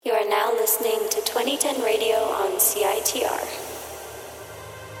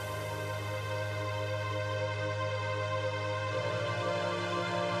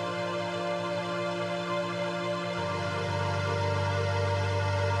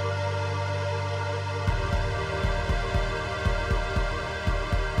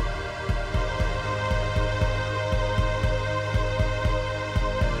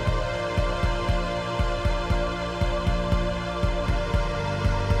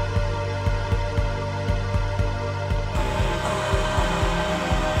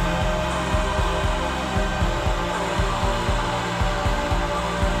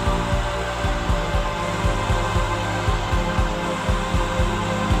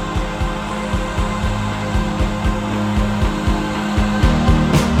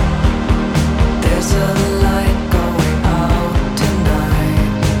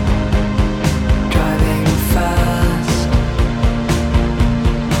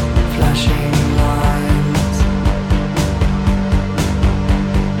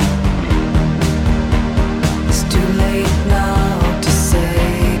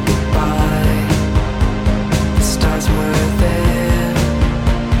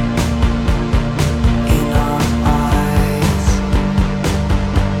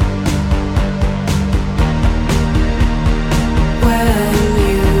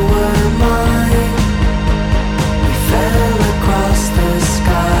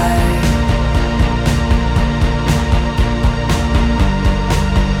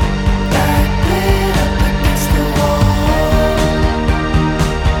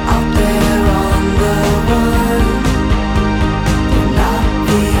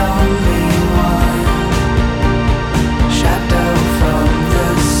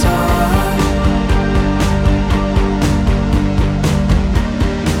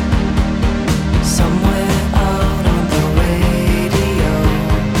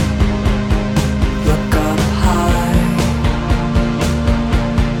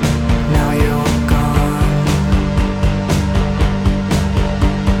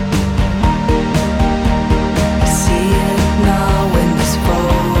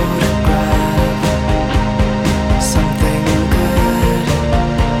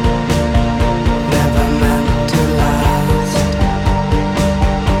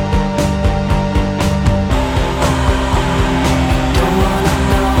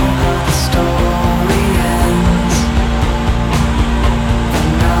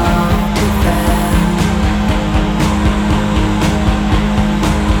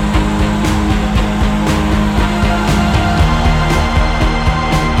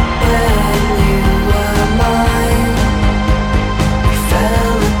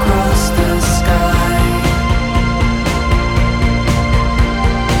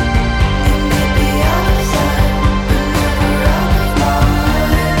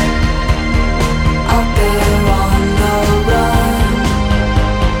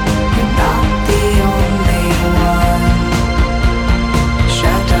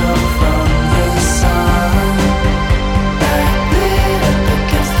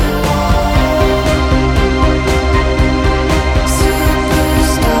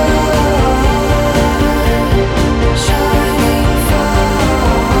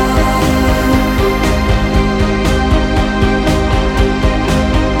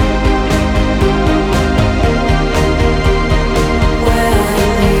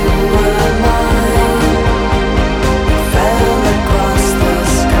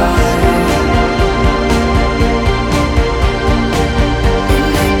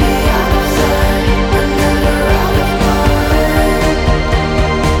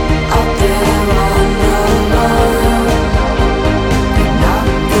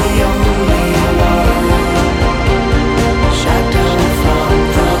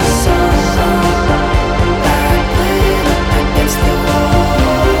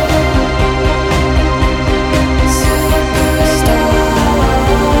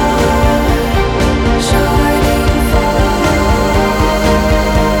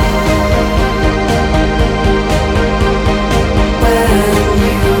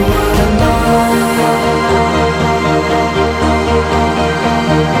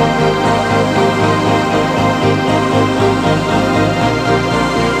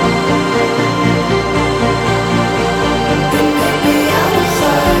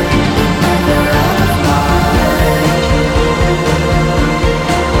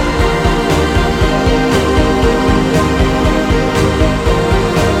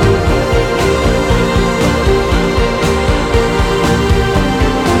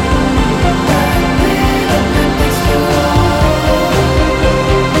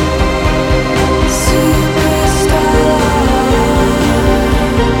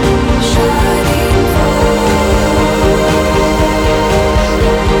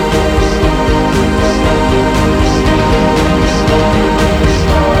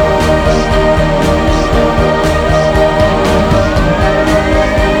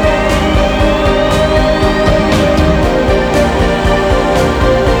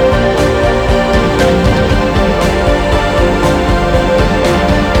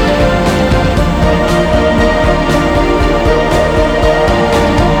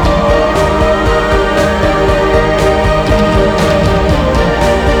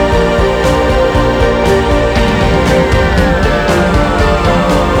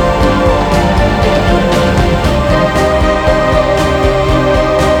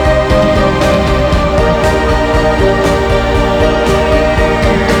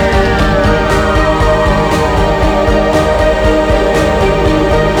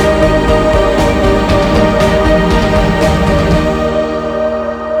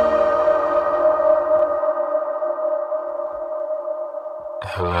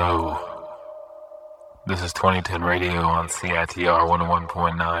This is 2010 Radio on CITR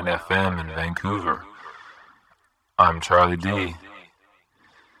 101.9 FM in Vancouver. I'm Charlie D.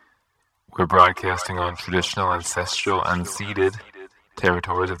 We're broadcasting on traditional, ancestral, unceded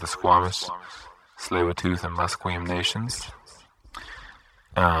territories of the Squamish, Tsleil-Waututh, and Musqueam nations.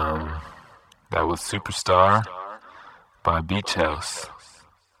 That was Superstar by Beach House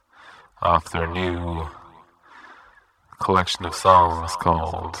off their new collection of songs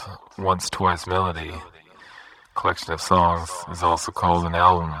called Once Twice Melody. Collection of songs is also called an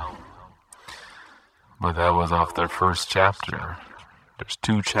album, but that was off their first chapter. There's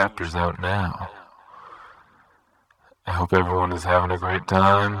 2 chapters out now. I hope everyone is having a great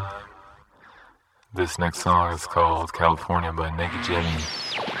time. This next song is called California by Naked Jenny.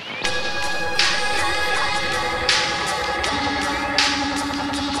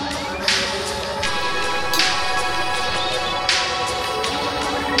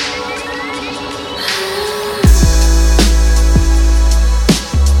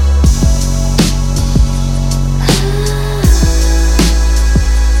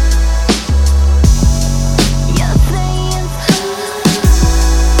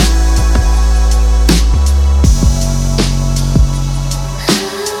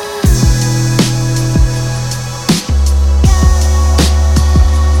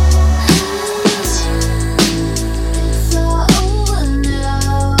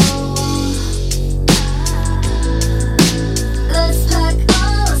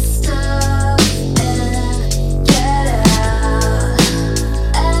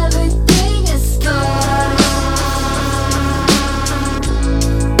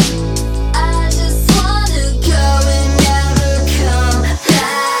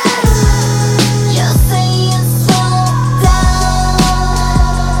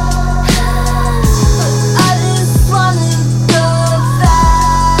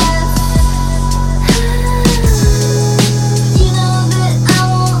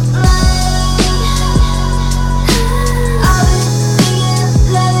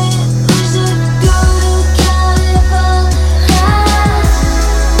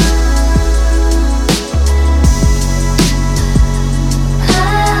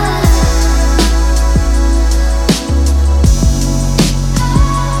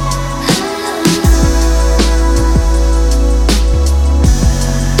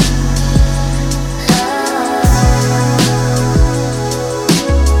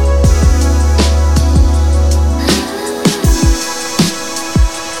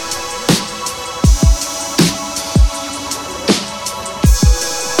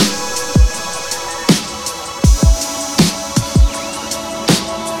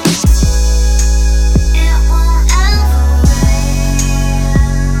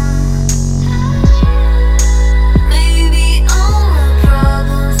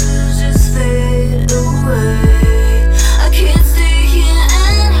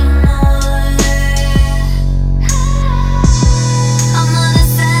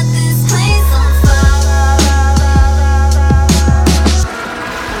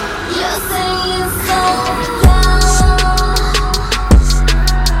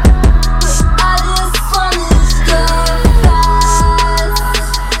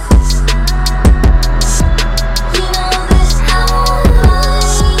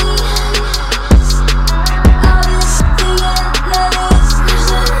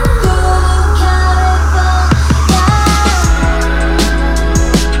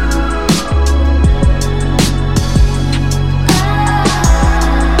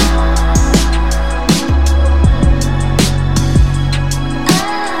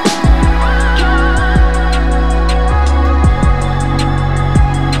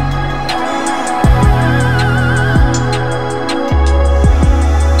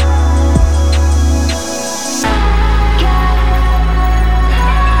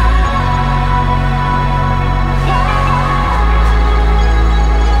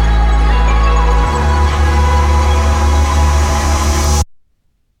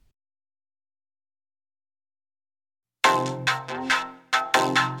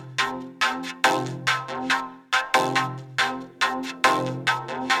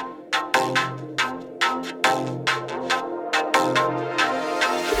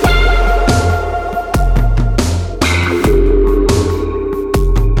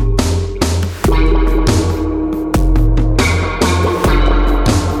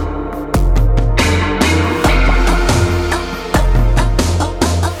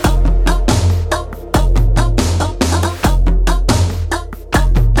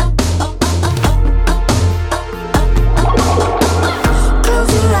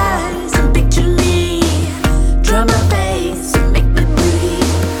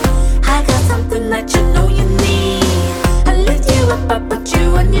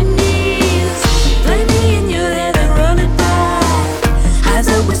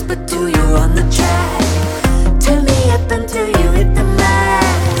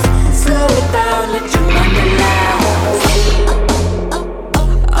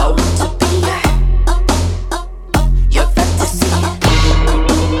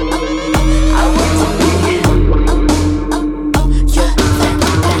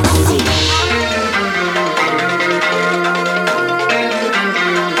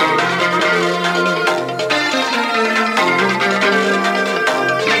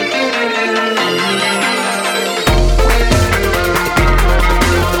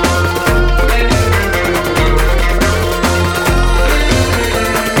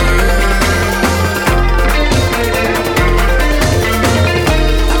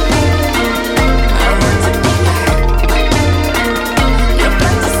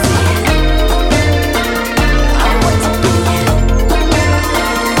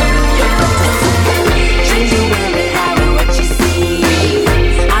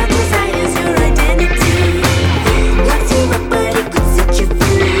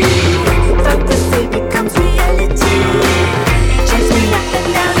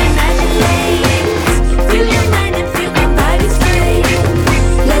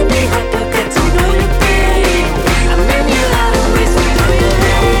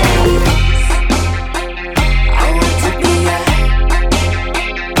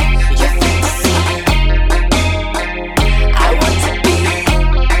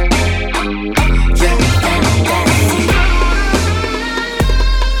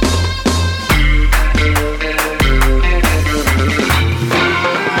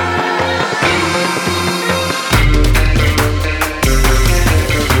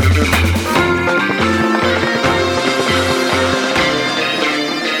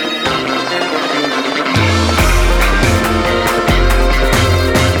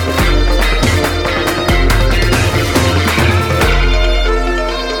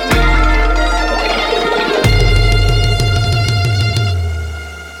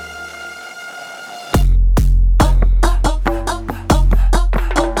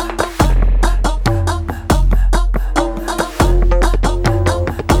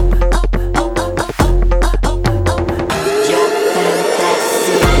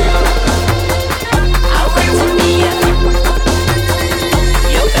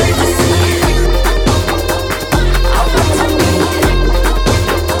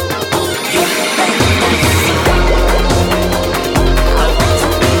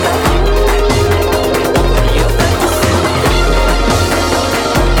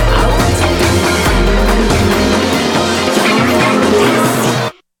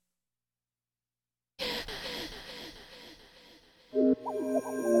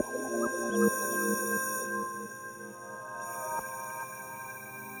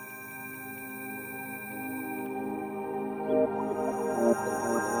 Maybe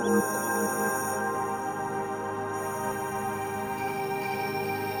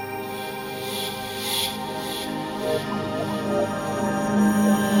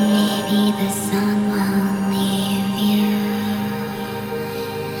the sun will leave you.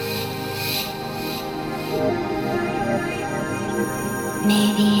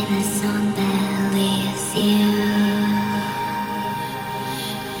 Maybe the sun that leaves you.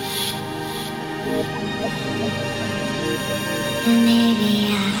 And maybe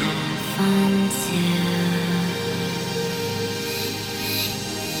I have fun too.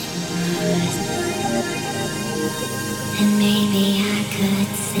 And maybe I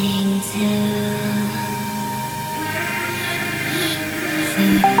could sing too.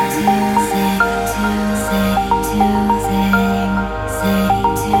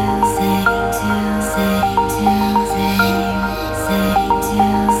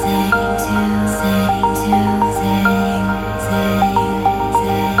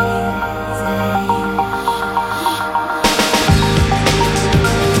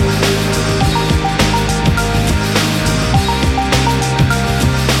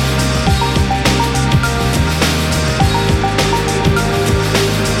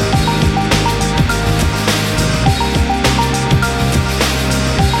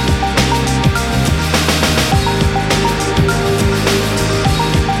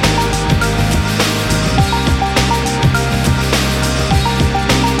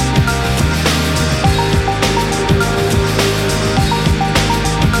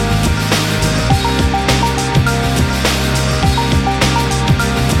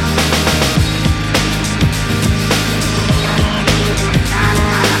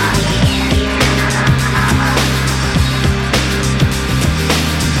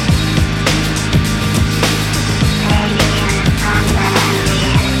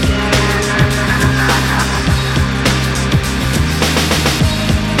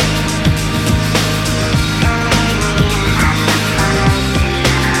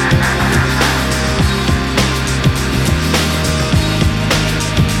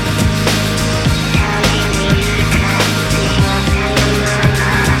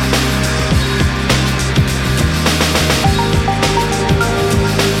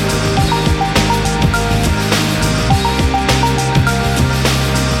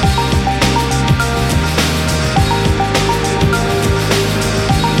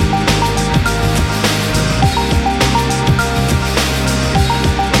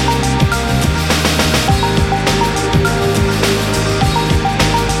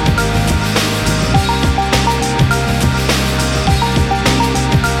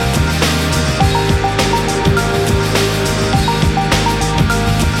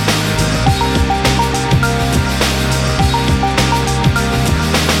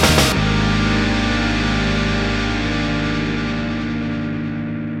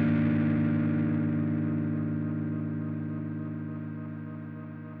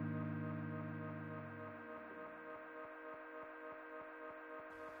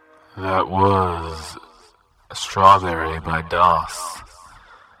 That was Strawberry by DOS.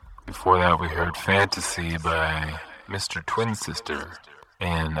 Before that we heard Fantasy by Mr. Twin Sister.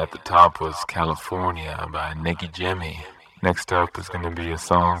 And at the top was California by Nicky Jimmy. Next up is going to be a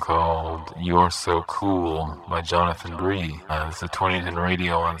song called You're So Cool by Jonathan Bree. This is 2010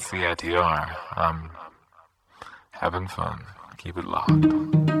 Radio on CITR. I'm having fun. Keep it locked.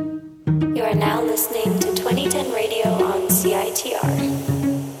 You are now listening to 2010 Radio on CITR.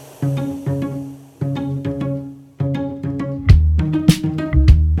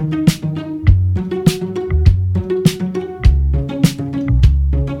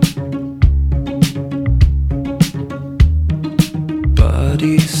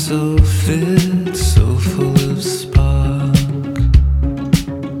 So fit, so full of spark,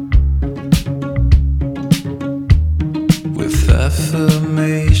 with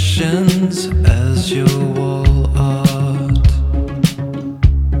affirmations as your wall art.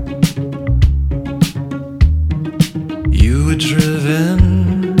 You were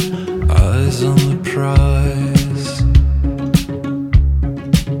driven, eyes on the prize,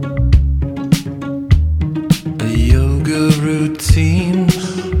 a yoga routine,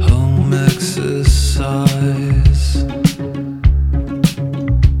 home exercise.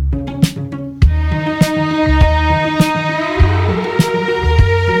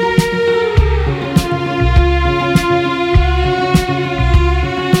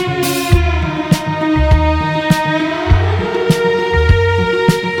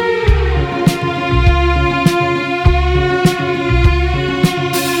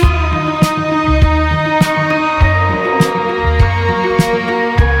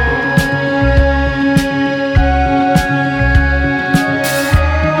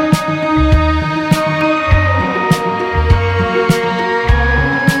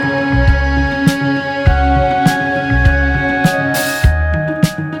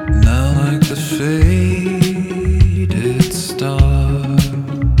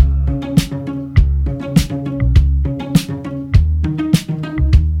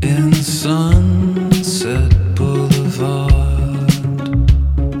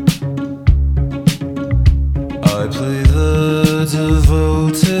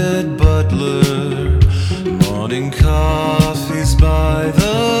 jilted butler, morning coffees by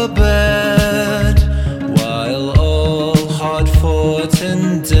the bed, while all hard-fought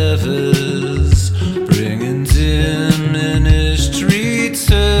endeavors bring in diminished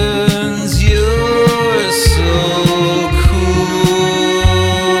returns. You're so cool,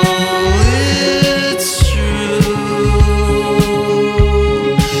 it's true.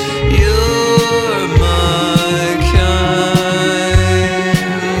 You're my kind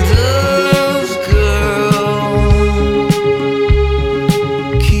of girl.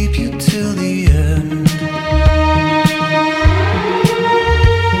 Keep you till the end.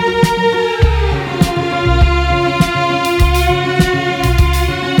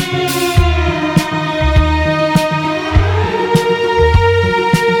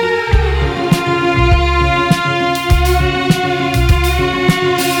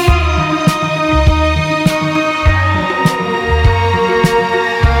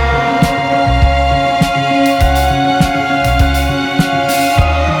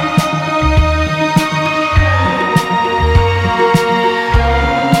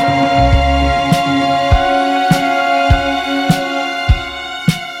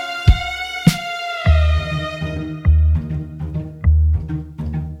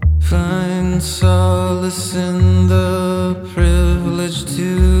 Find solace in the privilege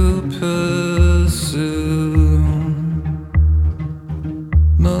to pursue.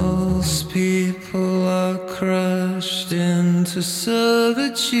 Most people are crushed into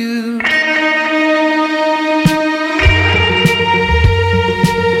servitude.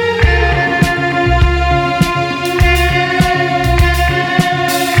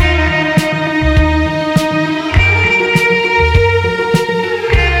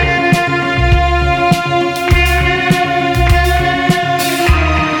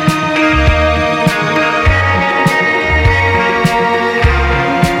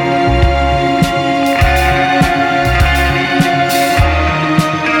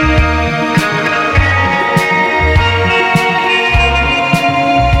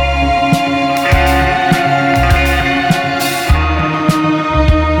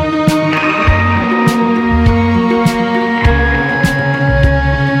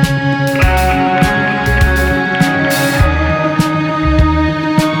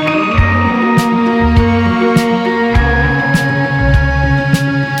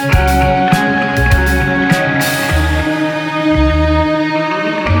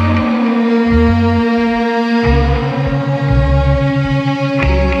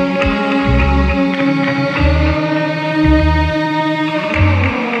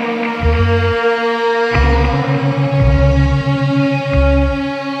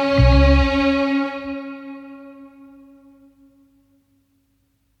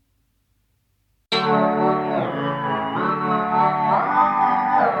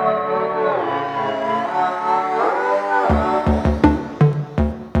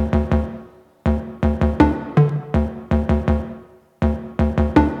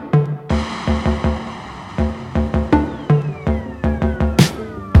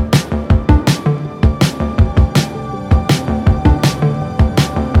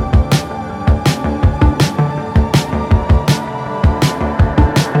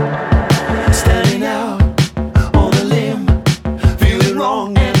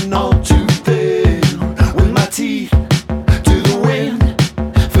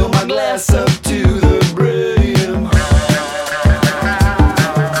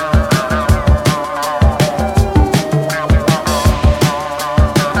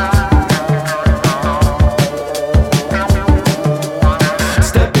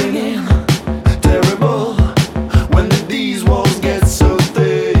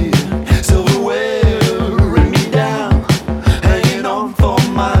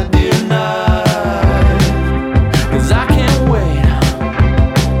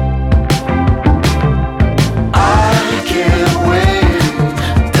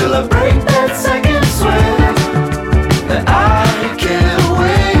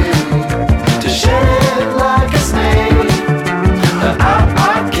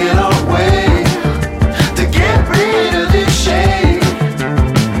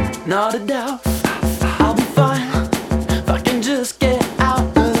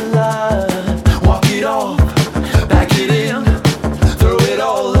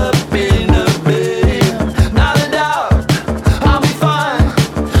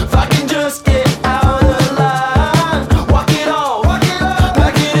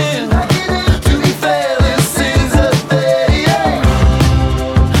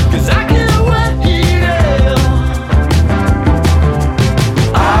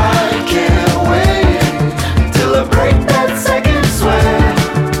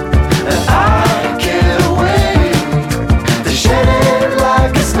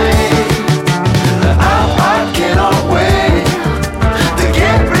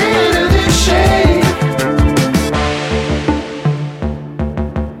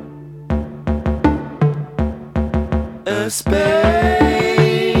 a space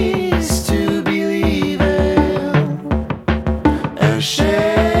to believe in, a shape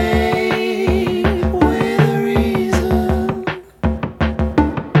with a reason.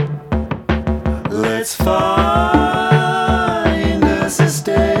 Let's find us a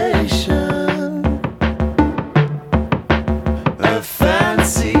station, a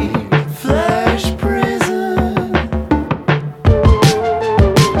fancy flesh prison.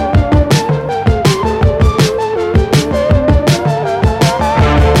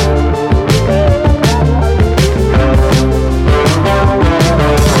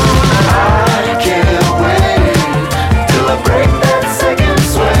 I can't wait till I break that second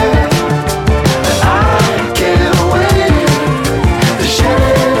sweat. I can't wait to shed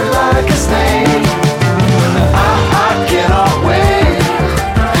it like a snake. I cannot wait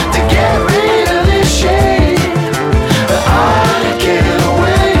to get rid of this shame. I can't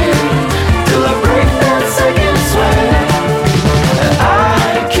wait till I break that second sweat. I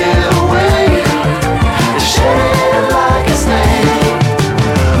can't wait to shed it like a snake.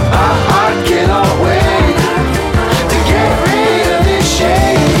 I cannot wait to get rid of this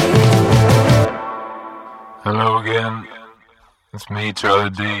shame. Hello again. It's me, Charlie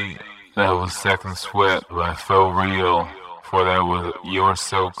D. That was Second Sweat by Faux Real. Before that was You're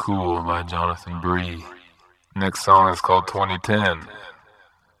So Cool by Jonathan Bree. Next song is called 2010,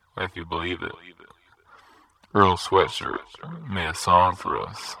 if you believe it. Earl Sweatshirt made a song for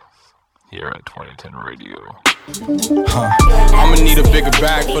us here at 2010 Radio. I'ma need a bigger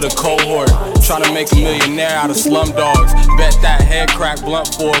bag for the cohort. Tryna make a millionaire out of slum dogs. Bet that head crack blunt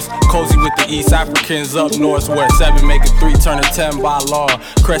force. Cozy with the East Africans up north, where 7 make a 3 turn a 10 by law.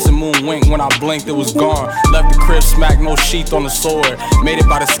 Crescent moon wink when I blinked, it was gone. Left the crib smack, no sheath on the sword. Made it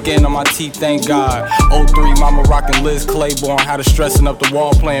by the skin on my teeth, thank God. 03, mama rockin' Liz Claiborne. Had her stressing up the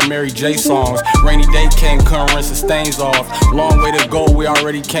wall playing Mary J songs. Rainy day came, couldn't rinse the stains off. Long way to go, we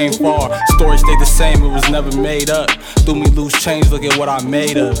already came far. Story stayed the same, it was never made up. Threw me loose change, look at what I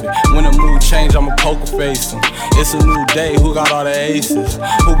made of it. When the mood change, I'ma poker face 'em. It's a new day, who got all the aces?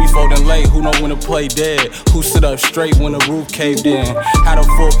 Who be folding late, who know when to play dead? Who sit up straight when the roof caved in? Had a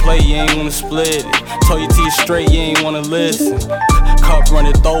full plate, you ain't wanna split it. Told your teeth straight, you ain't wanna listen. Cup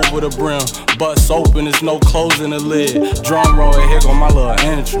runneth over the brim, butts open, there's no closing the lid. Drum roll, here go my little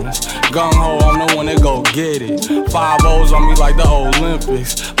entrance. Gung ho, I'm the one that go get it. 5 O's on me like the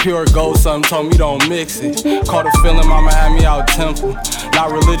Olympics. Pure gold, something told me don't mix it. Caught a feeling, mama had me out temple.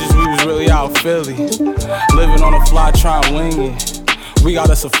 Not religious, we was really out Philly. Living on the fly, trying wing it. We got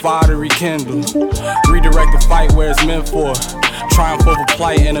us a fire to rekindle. Redirect the fight where it's meant for. Triumph over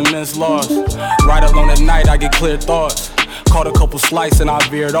plight and immense loss. Right alone at night, I get clear thoughts. Caught a couple slices and I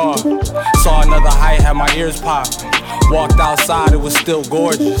veered off. Saw another height, had my ears popping. Walked outside, it was still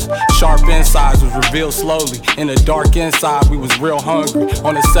gorgeous. Sharp insides was revealed slowly. In the dark inside, we was real hungry.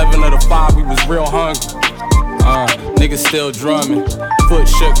 On the 7 of the 5, we was real hungry. Niggas still drumming. Foot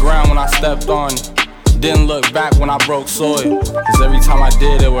shook ground when I stepped on it. Didn't look back when I broke soil, cause every time I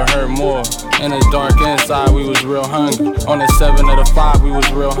did it would hurt more. In the dark inside we was real hungry. On the 7 of the 5 we was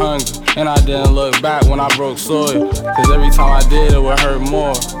real hungry. And I didn't look back when I broke soil, cause every time I did it would hurt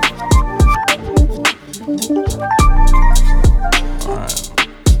more. Alright.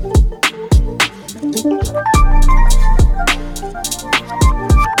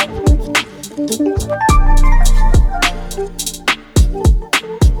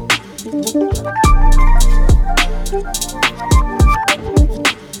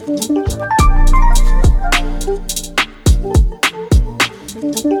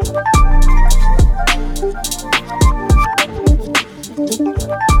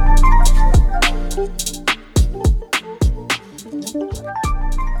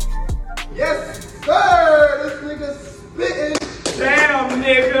 Yes, sir! This nigga spittin'. Damn,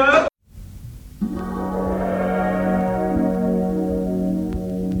 nigga!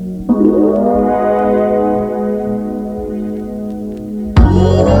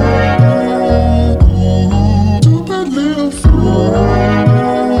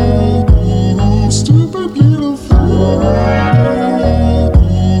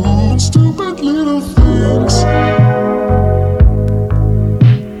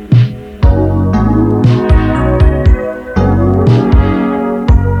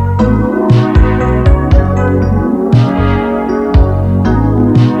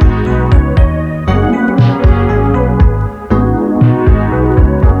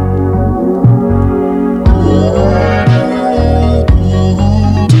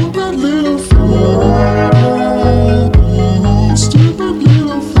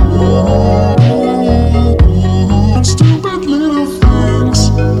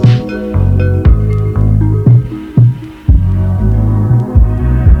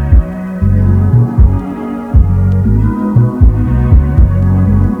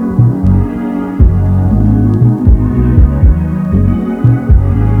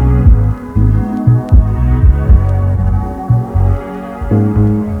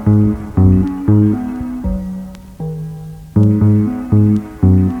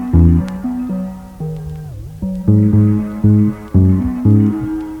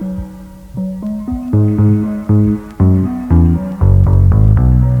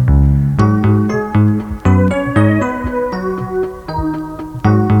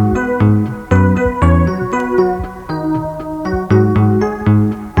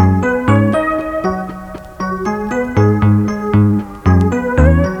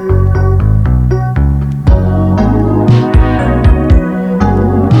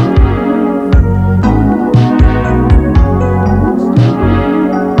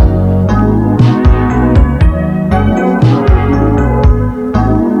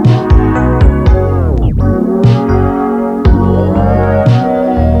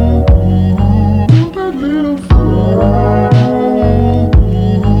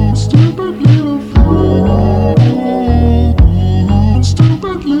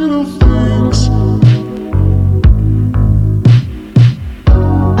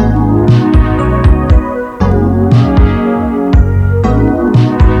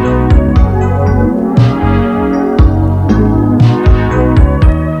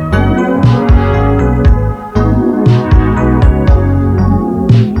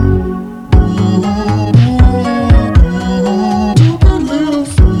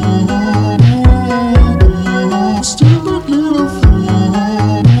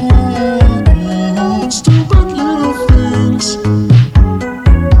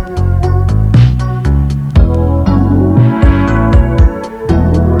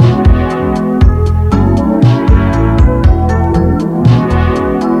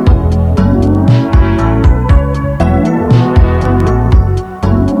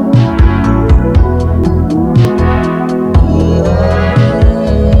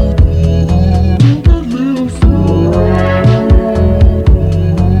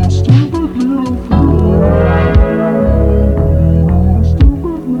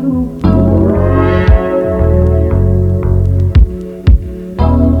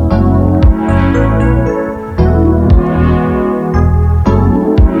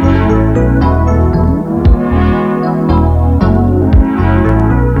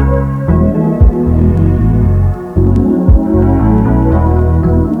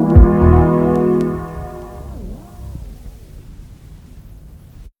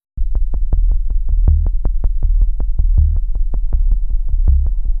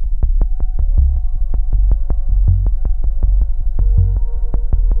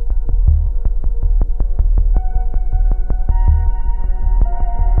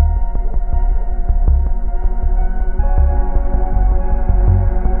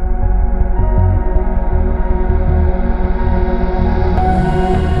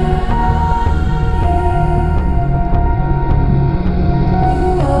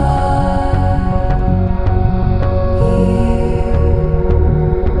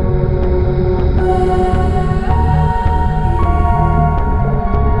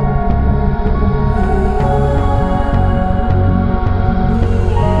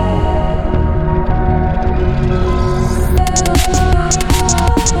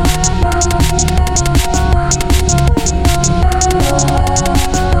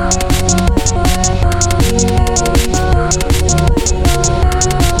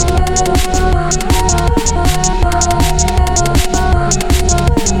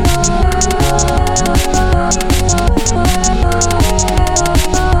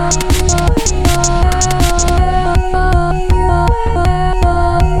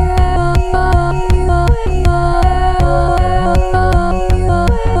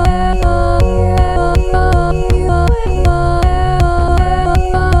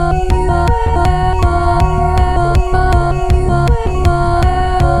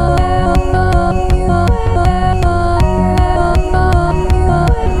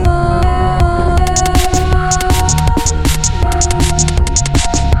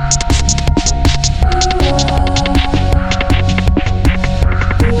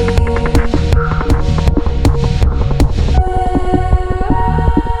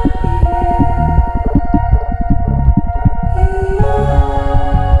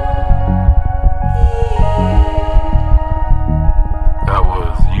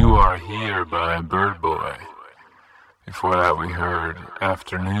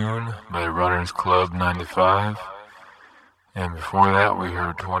 Afternoon by Runners Club 95. And before that we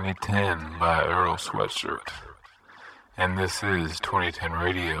heard 2010 by Earl Sweatshirt. And this is 2010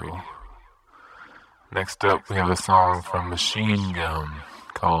 Radio. Next up we have a song from Machine Gun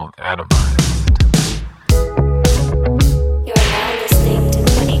called Atomized. You are now listening to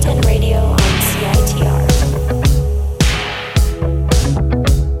 2010 Radio on CITR.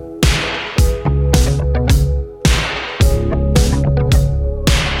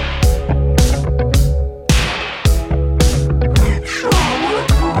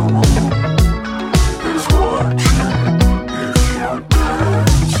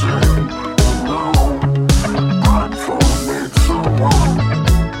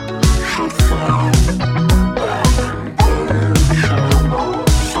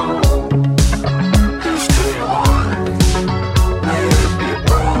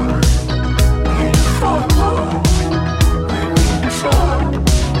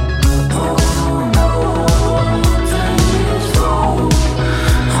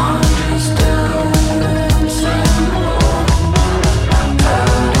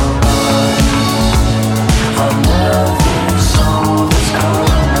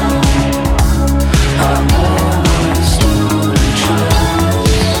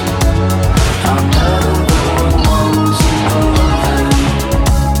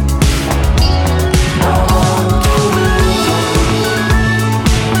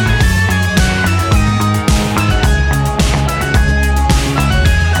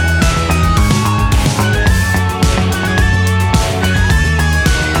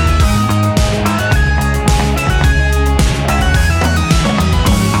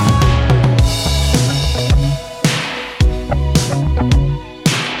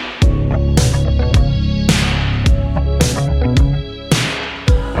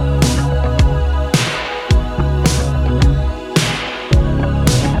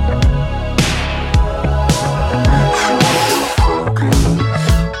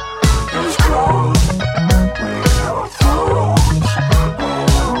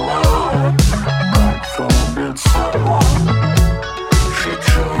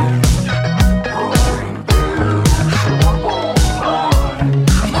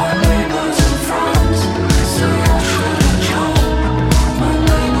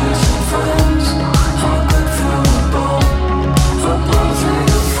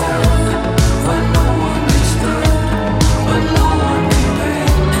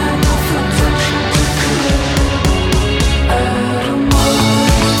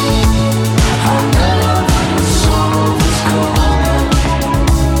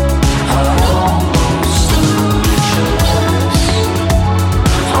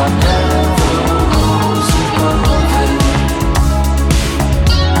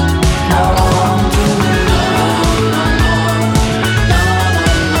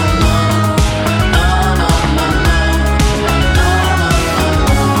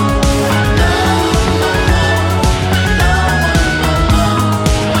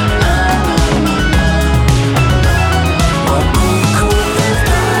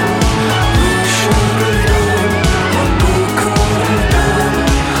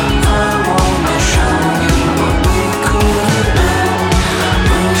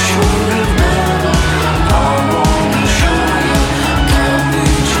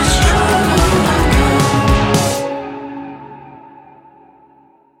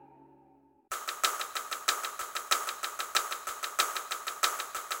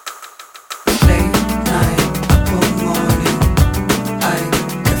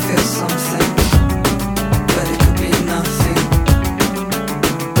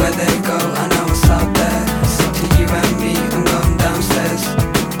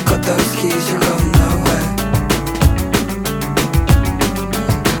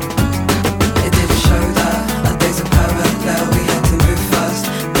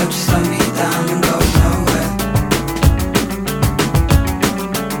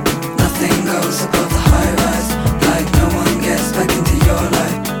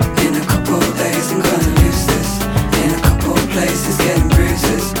 Places getting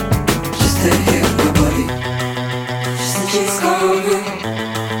bruises.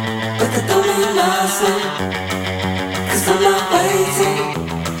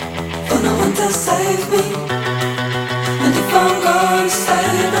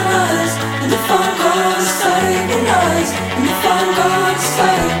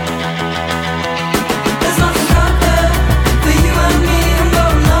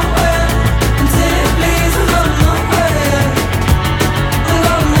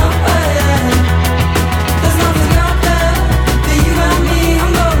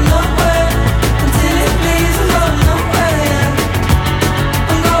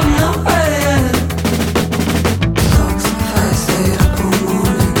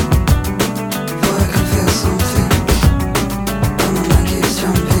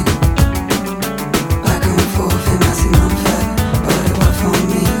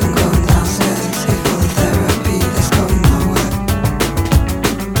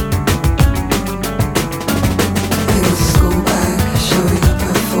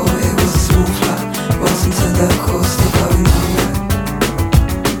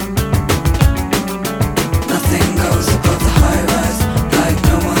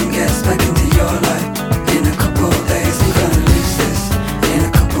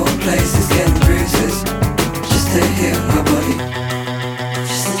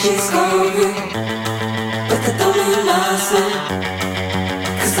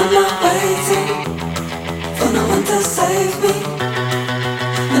 waiting for no one to save me.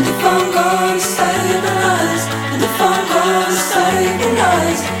 And if I'm gonna stay the night, and if I'm gonna stay the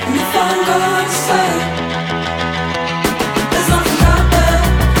night, and if I'm gonna stay, there's nothing out there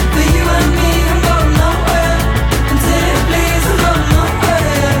for you and me. I'm going nowhere until it bleeds. I'm going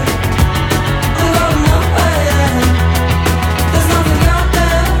nowhere. I'm going nowhere. There's nothing out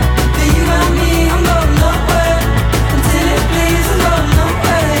there for you and me. I'm going nowhere until it bleeds. I'm going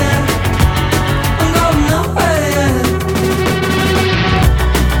nowhere. I'm going nowhere.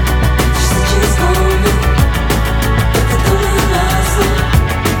 She said she's lonely, but they don't realize it.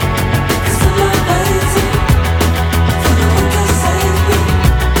 'Cause I'm not waiting for no one to save me.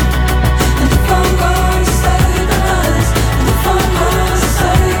 And if I'm gonna stay the night, and if I'm gonna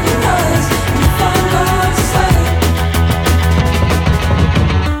stay the night, and if I'm gonna stay.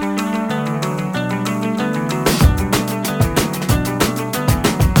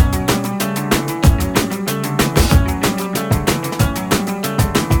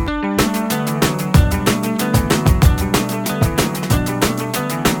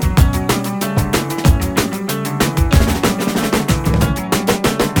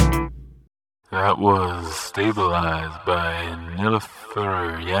 That was Stabilized by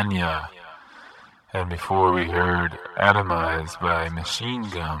Nilüfer Yanya. And before we heard Atomized by Machine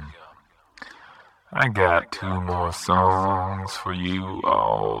Gun. I got 2 more songs for you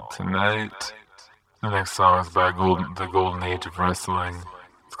all tonight. The next song is by the Golden Age of Wrestling.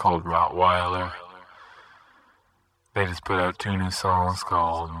 It's called Rottweiler. They just put out 2 new songs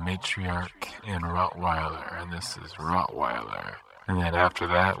called Matriarch and Rottweiler, and this is Rottweiler. And then after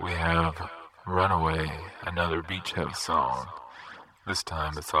that we have Runaway, another Beach House song. This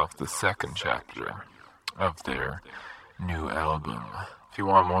time it's off the 2nd chapter of their new album. If you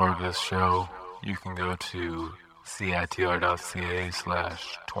want more of this show, you can go to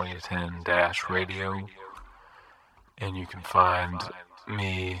citr.ca/2010-radio, and you can find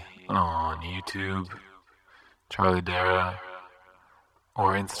me on YouTube, Charlie Dara,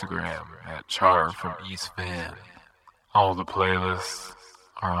 or Instagram at Char from East Van. All the playlists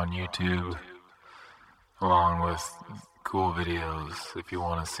are on YouTube, along with cool videos if you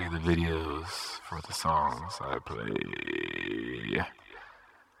want to see the videos for the songs I play.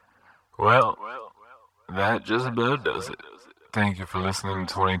 Well, that just about does it. Thank you for listening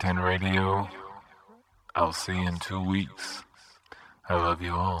to 2010 Radio. I'll see you in 2 weeks. I love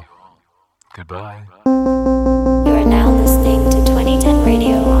you all. Goodbye. You are now listening to 2010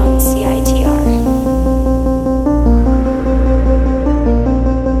 Radio on CITR.